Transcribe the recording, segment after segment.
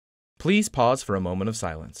Please pause for a moment of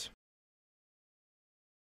silence.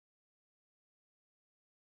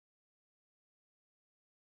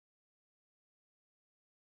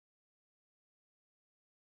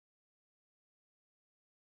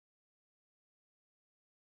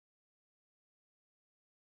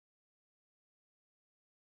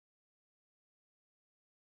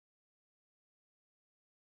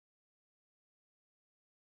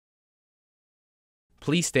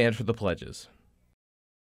 Please stand for the pledges.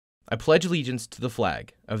 I pledge allegiance to the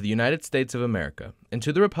flag of the United States of America and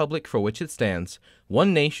to the republic for which it stands,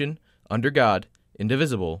 one nation, under God,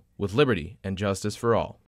 indivisible, with liberty and justice for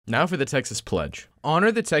all. Now for the Texas Pledge. Honor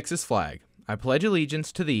the Texas flag. I pledge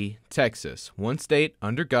allegiance to thee, Texas, one state,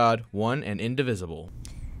 under God, one and indivisible.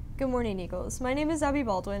 Good morning, Eagles. My name is Abby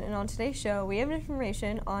Baldwin, and on today's show, we have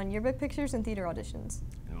information on yearbook pictures and theater auditions.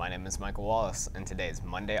 And my name is Michael Wallace, and today is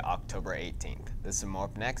Monday, October 18th. This is more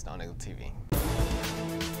up next on Eagle TV.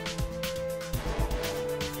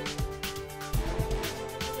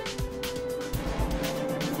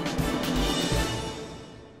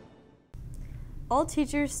 All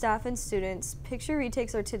teachers, staff, and students, picture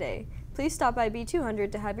retakes are today. Please stop by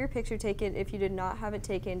B200 to have your picture taken if you did not have it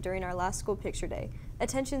taken during our last school picture day.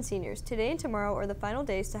 Attention seniors, today and tomorrow are the final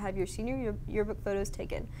days to have your senior yearbook photos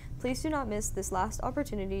taken. Please do not miss this last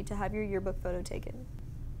opportunity to have your yearbook photo taken.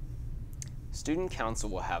 Student Council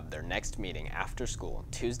will have their next meeting after school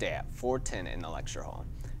Tuesday at 4:10 in the lecture hall.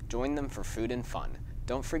 Join them for food and fun.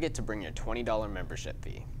 Don't forget to bring your $20 membership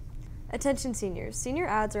fee. Attention seniors, senior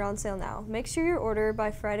ads are on sale now. Make sure you order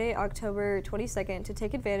by Friday, October 22nd to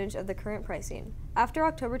take advantage of the current pricing. After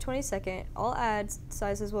October 22nd, all ad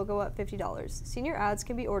sizes will go up $50. Senior ads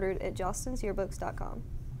can be ordered at jostensyearbooks.com.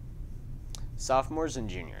 Sophomores and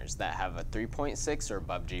juniors that have a 3.6 or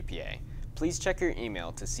above GPA, please check your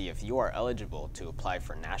email to see if you are eligible to apply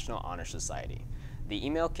for National Honor Society. The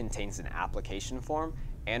email contains an application form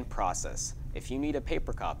and process. If you need a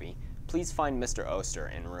paper copy, please find Mr. Oster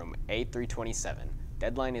in room A327.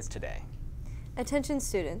 Deadline is today. Attention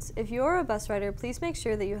students, if you are a bus rider, please make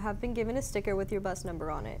sure that you have been given a sticker with your bus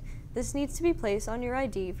number on it. This needs to be placed on your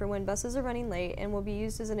ID for when buses are running late and will be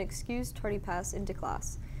used as an excused tardy pass into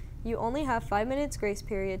class. You only have 5 minutes grace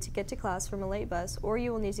period to get to class from a late bus, or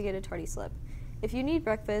you will need to get a tardy slip. If you need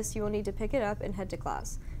breakfast, you will need to pick it up and head to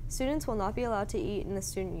class. Students will not be allowed to eat in the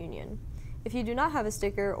student union. If you do not have a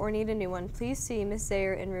sticker or need a new one, please see Ms.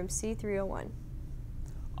 Zayer in room C301.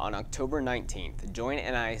 On October 19th, join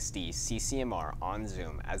NISD CCMR on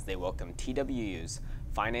Zoom as they welcome TWU's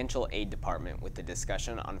Financial Aid Department with a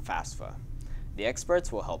discussion on FAFSA. The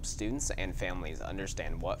experts will help students and families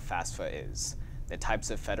understand what FAFSA is, the types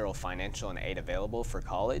of federal financial and aid available for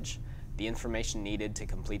college, the information needed to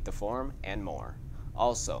complete the form, and more.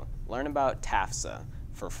 Also, learn about TAFSA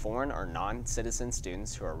for foreign or non-citizen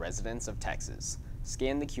students who are residents of Texas.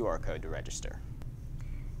 Scan the QR code to register.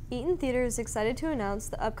 Eaton Theater is excited to announce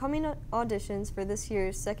the upcoming auditions for this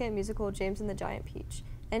year's second musical James and the Giant Peach.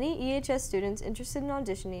 Any EHS students interested in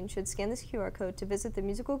auditioning should scan this QR code to visit the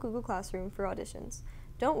musical Google Classroom for auditions.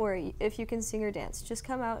 Don't worry if you can sing or dance, just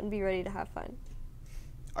come out and be ready to have fun.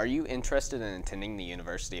 Are you interested in attending the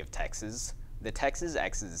University of Texas? The Texas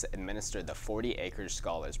Exes administer the 40 Acres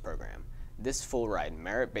Scholars Program. This full-ride,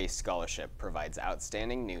 merit-based scholarship provides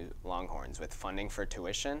outstanding new Longhorns with funding for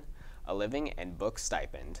tuition, a living and book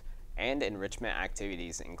stipend, and enrichment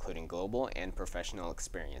activities including global and professional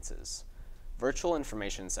experiences. Virtual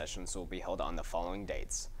information sessions will be held on the following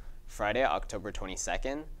dates: Friday, October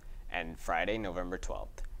 22nd and Friday, November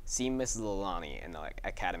 12th. See Mrs. Lalani in the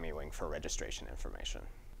Academy Wing for registration information.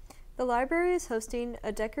 The library is hosting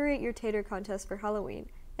a Decorate Your Tater contest for Halloween.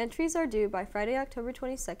 Entries are due by Friday, October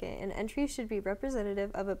 22nd, and entries should be representative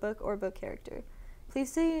of a book or book character.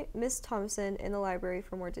 Please see Ms. Thompson in the library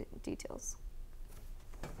for more details.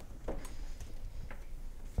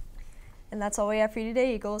 And that's all we have for you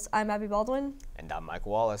today, Eagles. I'm Abby Baldwin. And I'm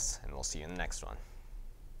Michael Wallace, and we'll see you in the next one.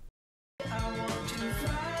 I want to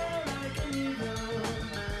fly like an eagle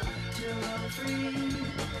till I'm free.